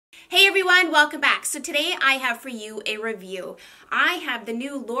Hey everyone, welcome back. So today I have for you a review. I have the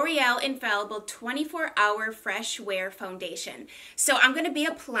new L'Oreal Infallible 24-Hour Fresh Wear Foundation. So I'm going to be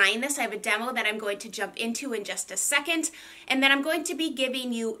applying this. I have a demo that I'm going to jump into in just a second. And then I'm going to be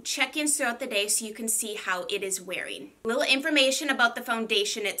giving you check-ins throughout the day so you can see how it is wearing. Little information about the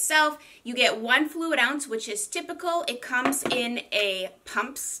foundation itself. You get 1 fluid ounce, which is typical. It comes in a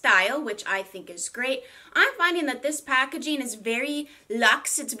pump style, which I think is great. I'm finding that this packaging is very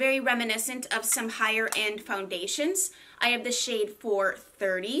luxe. It's very reminiscent of some higher end foundations. I have the shade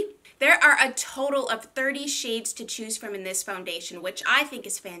 430. There are a total of 30 shades to choose from in this foundation, which I think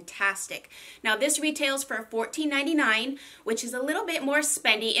is fantastic. Now this retails for $14.99, which is a little bit more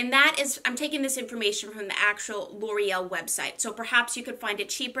spendy, and that is, I'm taking this information from the actual L'Oreal website. So perhaps you could find it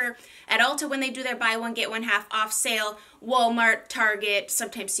cheaper at Ulta when they do their buy one, get one half off sale, Walmart, Target,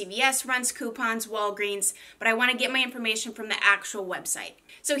 sometimes CVS runs coupons, Walgreens, but I want to get my information from the actual website.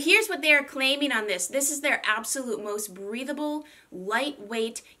 So here's what they are claiming on this. This is their absolute most breathable,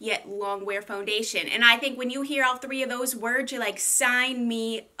 lightweight, yet long wear foundation. And I think when you hear all 3 of those words, you're like, sign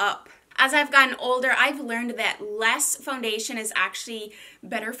me up. As I've gotten older, I've learned that less foundation is actually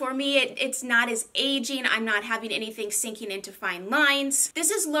better for me. It's not as aging. I'm not having anything sinking into fine lines.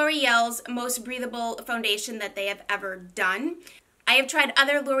 This is L'Oreal's most breathable foundation that they have ever done. I have tried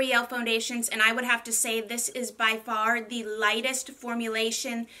other L'Oreal foundations, and I would have to say this is by far the lightest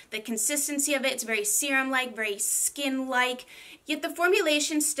formulation. The consistency of it is very serum-like, very skin-like, yet the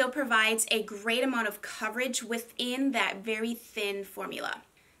formulation still provides a great amount of coverage within that very thin formula.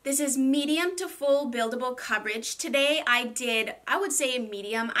 This is medium to full buildable coverage. Today I would say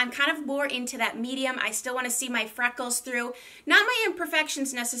medium. I'm kind of more into that medium. I still want to see my freckles through. Not my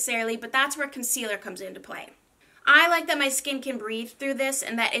imperfections necessarily, but that's where concealer comes into play. I like that my skin can breathe through this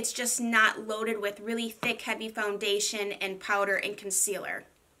and that it's just not loaded with really thick, heavy foundation and powder and concealer.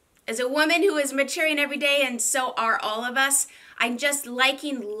 As a woman who is maturing every day, and so are all of us, I'm just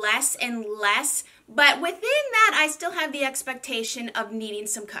liking less and less, but within that I still have the expectation of needing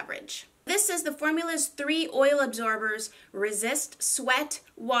some coverage. This says the formula's 3 oil absorbers resist sweat,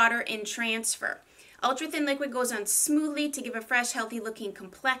 water, and transfer. Ultra thin liquid goes on smoothly to give a fresh, healthy looking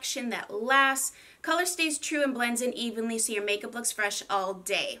complexion that lasts. Color stays true and blends in evenly so your makeup looks fresh all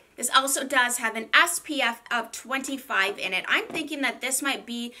day. This also does have an SPF of 25 in it. I'm thinking that this might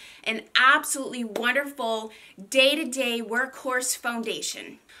be an absolutely wonderful day-to-day workhorse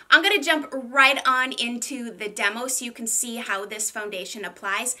foundation. I'm going to jump right on into the demo so you can see how this foundation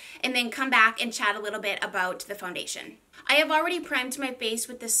applies and then come back and chat a little bit about the foundation. I have already primed my face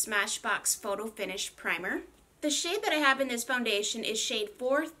with the Smashbox Photo Finish Primer. The shade that I have in this foundation is shade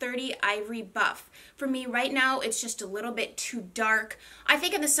 430 Ivory Buff. For me right now, it's just a little bit too dark. I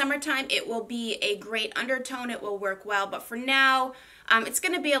think in the summertime it will be a great undertone, it will work well, but for now, it's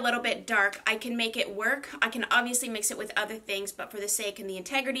going to be a little bit dark. I can make it work. I can obviously mix it with other things, but for the sake and the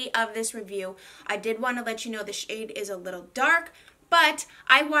integrity of this review, I did want to let you know the shade is a little dark. But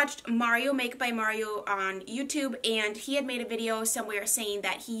I watched Mario Make by Mario on YouTube, and he had made a video somewhere saying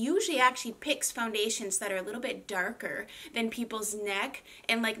that he usually actually picks foundations that are a little bit darker than people's neck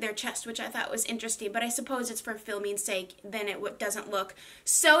and like their chest, which I thought was interesting. But I suppose it's for filming's sake, then it doesn't look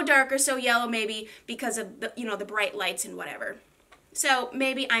so dark or so yellow maybe because of the, the bright lights and whatever. So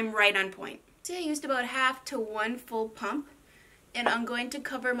maybe I'm right on point. See, I used about half to 1 full pump, and I'm going to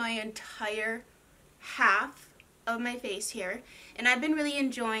cover my entire half of my face here, and I've been really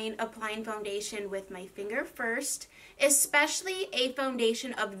enjoying applying foundation with my finger first, especially a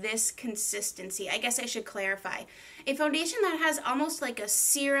foundation of this consistency. I guess I should clarify. A foundation that has almost like a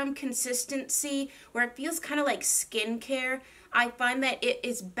serum consistency where it feels kind of like skincare. I find that it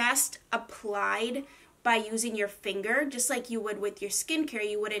is best applied by using your finger, just like you would with your skincare.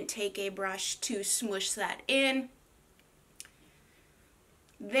 You wouldn't take a brush to smush that in.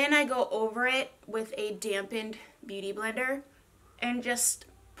 Then I go over it with a dampened beauty blender and just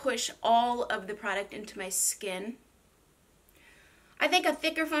push all of the product into my skin. I think a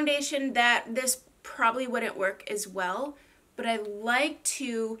thicker foundation that this probably wouldn't work as well, but I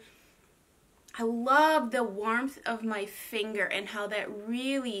love the warmth of my finger and how that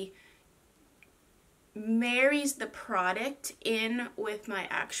really marries the product in with my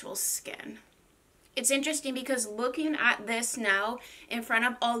actual skin. It's interesting because looking at this now in front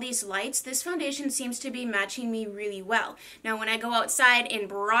of all these lights, this foundation seems to be matching me really well. Now when I go outside in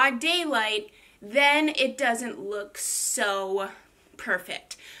broad daylight, then it doesn't look so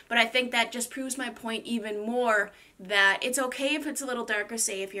perfect. But I think that just proves my point even more that it's okay if it's a little darker,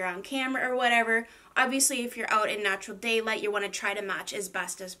 say if you're on camera or whatever. Obviously if you're out in natural daylight, you want to try to match as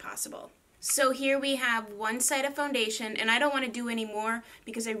best as possible. So here we have one side of foundation, and I don't want to do any more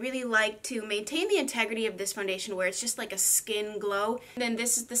because I really like to maintain the integrity of this foundation where it's just like a skin glow. And then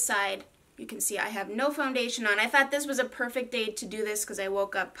this is the side. You can see I have no foundation on. I thought this was a perfect day to do this because I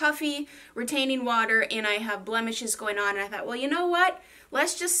woke up puffy, retaining water, and I have blemishes going on. And I thought, well, you know what?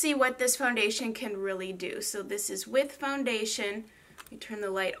 Let's just see what this foundation can really do. So this is with foundation. You turn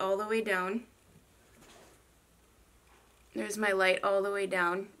the light all the way down. There's my light all the way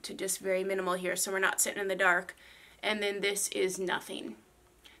down to just very minimal here, so we're not sitting in the dark. And then this is nothing.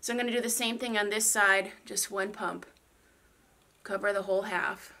 So I'm going to do the same thing on this side, just one pump. Cover the whole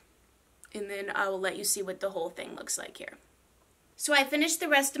half. And then I will let you see what the whole thing looks like here. So I finished the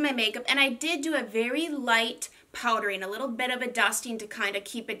rest of my makeup, and I did do a very light powdering, a little bit of a dusting to kind of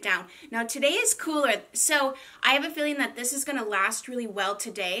keep it down. Now today is cooler, so I have a feeling that this is going to last really well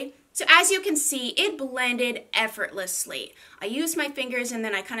today. So as you can see, it blended effortlessly. I used my fingers and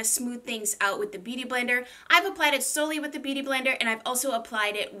then I kind of smoothed things out with the Beauty Blender. I've applied it solely with the Beauty Blender, and I've also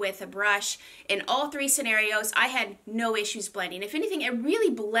applied it with a brush. In all three scenarios, I had no issues blending. If anything, it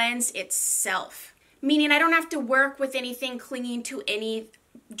really blends itself, meaning I don't have to work with anything clinging to any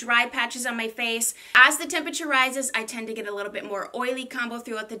dry patches on my face. As the temperature rises, I tend to get a little bit more oily combo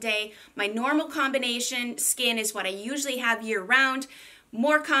throughout the day. My normal combination skin is what I usually have year round.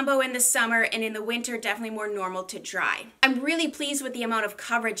 More combo in the summer, and in the winter, definitely more normal to dry. I'm really pleased with the amount of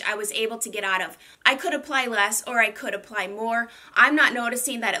coverage I was able to get out of. I could apply less or I could apply more. I'm not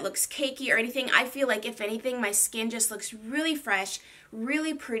noticing that it looks cakey or anything. I feel like, if anything, my skin just looks really fresh,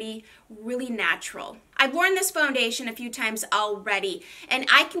 really pretty, really natural. I've worn this foundation a few times already, and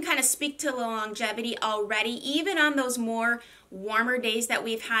I can kind of speak to the longevity already, even on those more warmer days that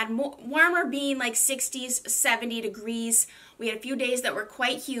we've had, warmer being like 60s, 70 degrees. We had a few days that were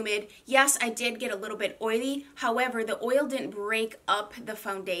quite humid. Yes, I did get a little bit oily. However, the oil didn't break up the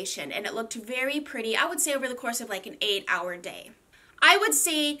foundation, and it looked very pretty, I would say, over the course of like an 8-hour day. I would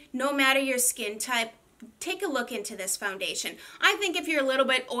say no matter your skin type, take a look into this foundation. I think if you're a little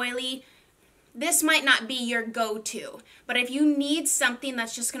bit oily, this might not be your go-to, but if you need something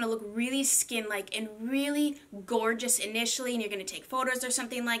that's just going to look really skin-like and really gorgeous initially, and you're going to take photos or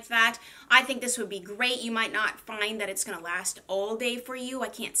something like that, I think this would be great. You might not find that it's going to last all day for you. I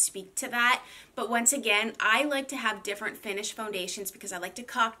can't speak to that, but once again, I like to have different finish foundations because I like to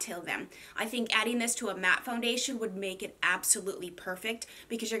cocktail them. I think adding this to a matte foundation would make it absolutely perfect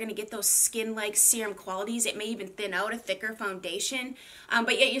because you're going to get those skin-like serum qualities. It may even thin out a thicker foundation,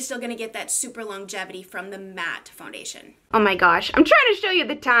 but yet you're still going to get that super longevity from the matte foundation. Oh my gosh, I'm trying to show you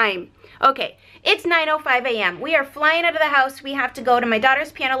the time. Okay, it's 9:05 a.m. We are flying out of the house. We have to go to my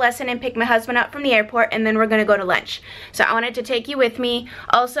daughter's piano lesson and pick my husband up from the airport, and then we're gonna go to lunch. So I wanted to take you with me.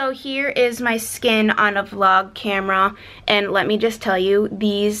 Also, here is my skin on a vlog camera, and let me just tell you,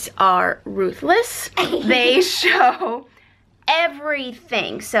 these are ruthless. They show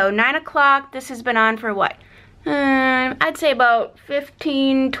everything. So 9 o'clock, this has been on for what? I'd say about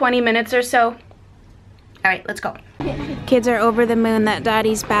 15-20 minutes or so. All right, let's go. Kids are over the moon that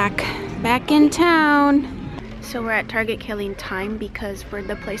Daddy's back in town. So we're at Target killing time because for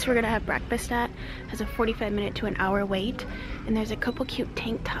the place we're gonna have breakfast at has a 45-minute to an hour wait, and there's a couple cute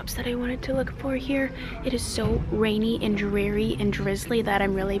tank tops that I wanted to look for here. It is so rainy and dreary and drizzly that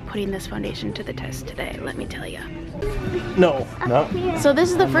I'm really putting this foundation to the test today, let me tell you. No. So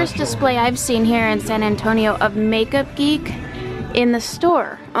this is the first display I've seen here in San Antonio of Makeup Geek in the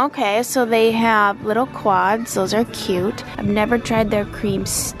store. Okay, so they have little quads. Those are cute. I've never tried their cream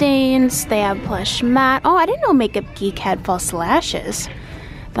stains. They have plush matte. Oh, I didn't know Makeup Geek had false lashes.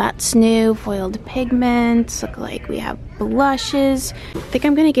 That's new. Foiled pigments. Look like we have blushes. I think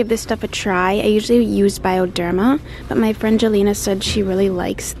I'm gonna give this stuff a try. I usually use Bioderma, but my friend Jelena said she really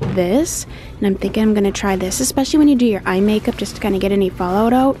likes this, and I'm thinking I'm gonna try this, especially when you do your eye makeup, just to kind of get any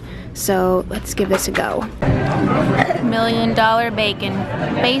fallout out. So let's give this a go. $1 million bacon.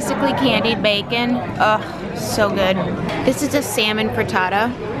 Basically candied bacon. Oh, so good. This is a salmon frittata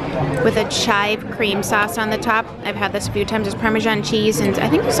with a chive cream sauce on the top. I've had this a few times. There's Parmesan cheese, and I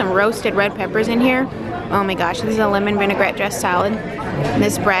think there's some roasted red peppers in here. Oh my gosh, this is a lemon vinaigrette dressed salad. And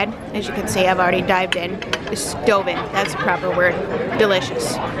this bread, as you can see, I've already dived in. Is dove in. That's the proper word.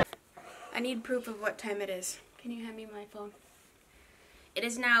 Delicious. I need proof of what time it is. Can you hand me my phone? It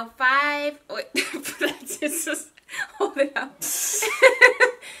is now 5. Wait, that's just hold it up.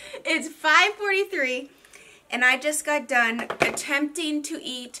 It's 5:43, and I just got done attempting to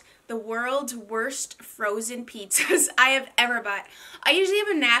eat the world's worst frozen pizzas I have ever bought. I usually have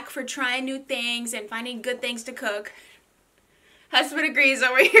a knack for trying new things and finding good things to cook. Husband agrees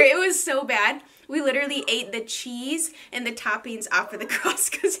over here. It was so bad. We literally ate the cheese and the toppings off of the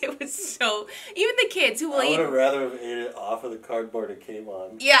crust because it was so... Even the kids who will eat... I would have rather have ate it off of the cardboard it came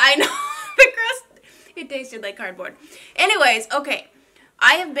on. Yeah, I know. The crust, it tasted like cardboard. Anyways, okay.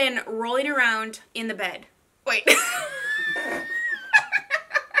 I have been rolling around in the bed. Wait.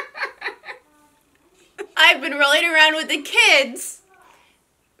 I've been rolling around with the kids.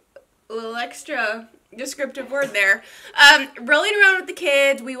 A little extra descriptive word there. Rolling around with the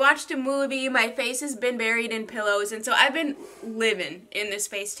kids. We watched a movie. My face has been buried in pillows. And so I've been living in this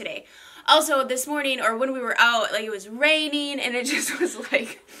space today. Also, this morning, or when we were out, like it was raining and it just was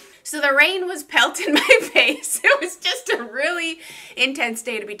like... So the rain was pelting my face. It was just a really intense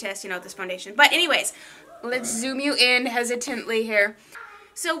day to be testing out this foundation. But anyways, let's zoom you in hesitantly here.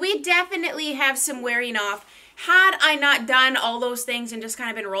 So we definitely have some wearing off. Had I not done all those things and just kind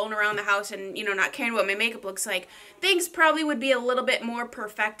of been rolling around the house and, you know, not caring what my makeup looks like, things probably would be a little bit more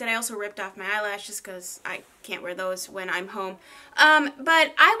perfected. I also ripped off my eyelashes because I can't wear those when I'm home.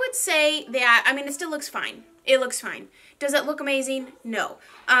 But I would say that, I mean, it still looks fine. It looks fine. Does it look amazing? No.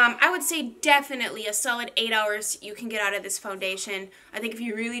 I would say definitely a solid 8 hours you can get out of this foundation. I think if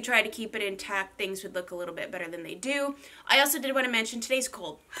you really try to keep it intact, things would look a little bit better than they do. I also did want to mention today's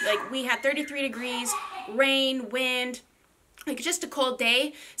cold. Like, we had 33 degrees, rain, wind, like just a cold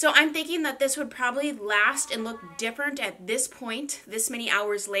day. So I'm thinking that this would probably last and look different at this point, this many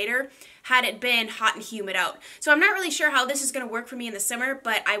hours later, had it been hot and humid out. So I'm not really sure how this is going to work for me in the summer,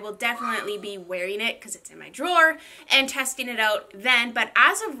 but I will definitely be wearing it because it's in my drawer and testing it out then. But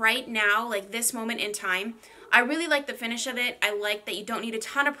as of right now, like this moment in time, I really like the finish of it. I like that you don't need a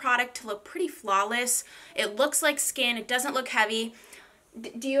ton of product to look pretty flawless. It looks like skin. It doesn't look heavy.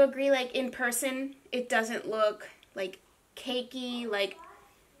 Do you agree, like in person, it doesn't look like cakey, like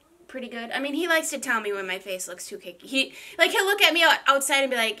pretty good? I mean, he likes to tell me when my face looks too cakey. He'll look at me outside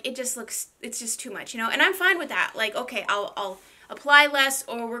and be like, it's just too much, you know? And I'm fine with that. Like, okay, I'll apply less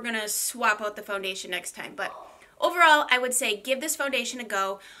or we're gonna swap out the foundation next time. But overall, I would say give this foundation a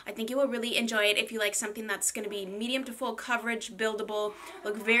go. I think you will really enjoy it if you like something that's gonna be medium to full coverage, buildable,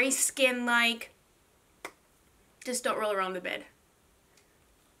 look very skin-like. Just don't roll around the bed.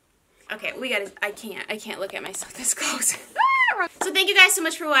 Okay, I can't look at myself this close. So thank you guys so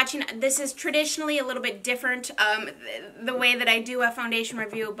much for watching. This is traditionally a little bit different, the way that I do a foundation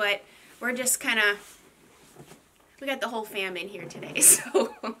review, but we're just kind of, we got the whole fam in here today,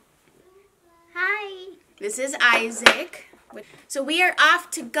 so. Hi. This is Isaac. So we are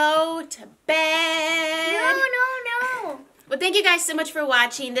off to go to bed. No. Well, thank you guys so much for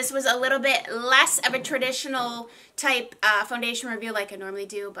watching. This was a little bit less of a traditional type foundation review like I normally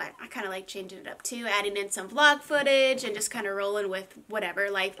do, but I kind of like changing it up too, adding in some vlog footage and just kind of rolling with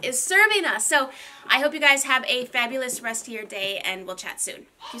whatever life is serving us. So I hope you guys have a fabulous rest of your day, and we'll chat soon. Can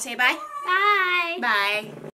you say bye? Bye. Bye.